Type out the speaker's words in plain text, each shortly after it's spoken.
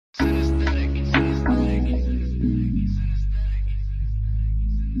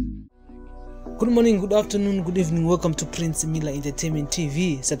Good morning, good afternoon, good evening. Welcome to Prince Miller Entertainment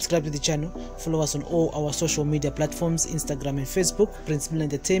TV. Subscribe to the channel. Follow us on all our social media platforms, Instagram and Facebook. Prince Miller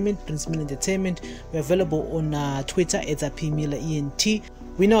Entertainment, Prince Miller Entertainment. We're available on Twitter at @PMillerENT.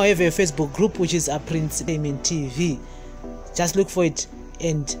 We now have a Facebook group which is Prince Entertainment TV. Just look for it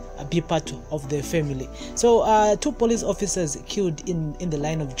and be part of the family. So two police officers killed in the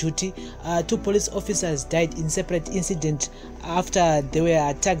line of duty. Two police officers died in separate incidents after they were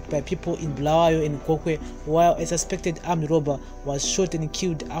attacked by people in Bulawayo and Kwekwe, while a suspected armed robber was shot and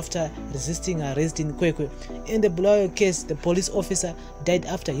killed after resisting arrest in Kwekwe. In the Bulawayo case, the police officer died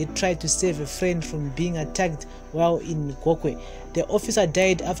after he tried to save a friend from being attacked while in Kwekwe. The officer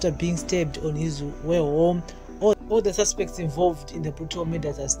died after being stabbed on his way home. All the suspects involved in the brutal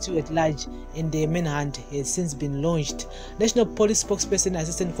murders are still at large, and the manhunt has since been launched. National Police spokesperson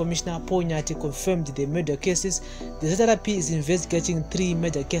Assistant Commissioner Paul Nyati confirmed the murder cases. The ZRP is investigating 3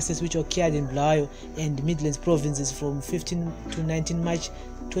 murder cases which occurred in Bulawayo and Midlands provinces from 15 to 19 March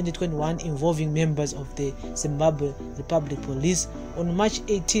 2021 involving members of the Zimbabwe Republic Police. On March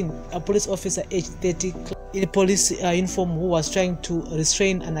 18, a police officer aged 30 in a police uniform who was trying to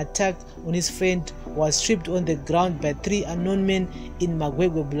restrain an attack on his friend was stripped on the ground by 3 unknown men in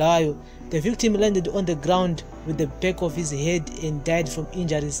Magwegwe, Bulawayo. The victim landed on the ground with the back of his head and died from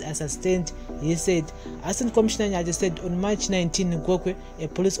injuries sustained, he said. Assistant Commissioner Lled said on March 19 in Kwekwe, a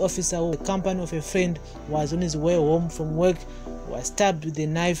police officer who accompanied of a friend was on his way home from work was stabbed with a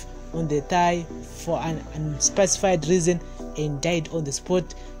knife on the thigh for an unspecified reason and died on the spot.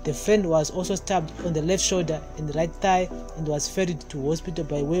 The friend was also stabbed on the left shoulder and the right thigh and was ferried to hospital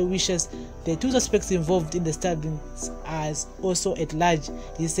by well-wishers. The 2 suspects involved in the stabbings are also at large,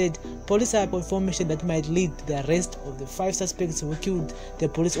 he said. Police have information that might lead to the arrest of the 5 suspects who killed the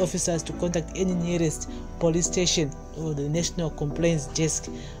police officers to contact any nearest police station or the National Complaints Desk.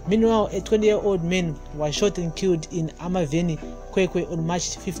 Meanwhile, a 20-year-old man was shot and killed in Amaveni, Kwekwe on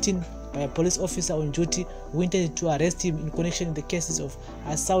March 15 by a police officer on duty who intended to arrest him in connection with the cases of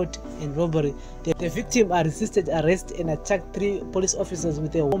assault and robbery. The victim resisted arrest and attacked 3 police officers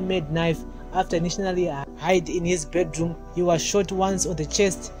with a homemade knife after initially hid in his bedroom. He was shot once on the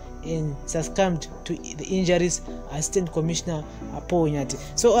chest and succumbed to the injuries, Assistant Commissioner Paul Nyati.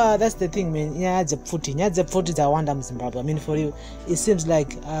 So that's the thing, man. Nyadza pfuti dzawanda muZimbabwe. I mean, for you, it seems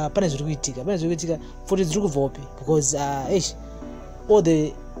like pane zviri kuitika pfuti dziri kubva upi, because all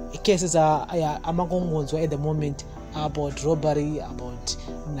the cases are makongonzwa at the moment about robbery, about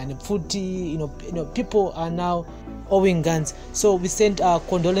pfuti. You know, people are now owing guns. So we send our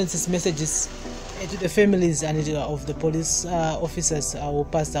condolences messages to the families and of the police officers who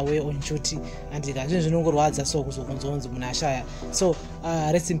passed away on duty, and so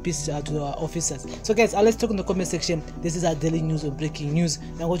rest in peace to our officers. So guys, let's talk in the comment section. This is our daily news or breaking news.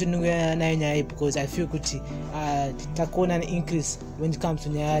 I'm going to know because I feel good takona an increase when it comes to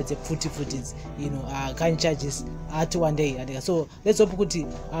the footies, gun charges at one day. So let's hope kuti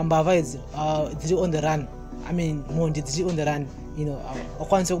mbava is on the run. I mean, more on the run,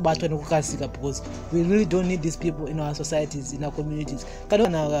 because we really don't need these people in our societies, in our communities.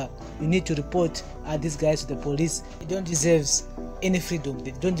 You need to report these guys to the police. They don't deserve any freedom.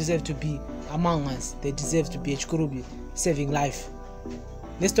 They don't deserve to be among us. They deserve to be Chukurubi, saving life.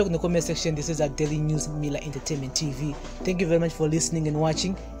 Let's talk in the comment section. This is our daily news, Miller Entertainment TV. Thank you very much for listening and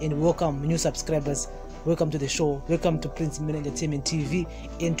watching, and welcome new subscribers. Welcome to the show. Welcome to Prince Miller Entertainment TV,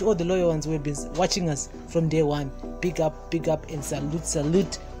 and to all the loyal ones who have been watching us from day one. Big up, and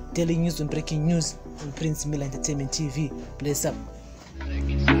salute. Daily news and breaking news on Prince Miller Entertainment TV. Bless up.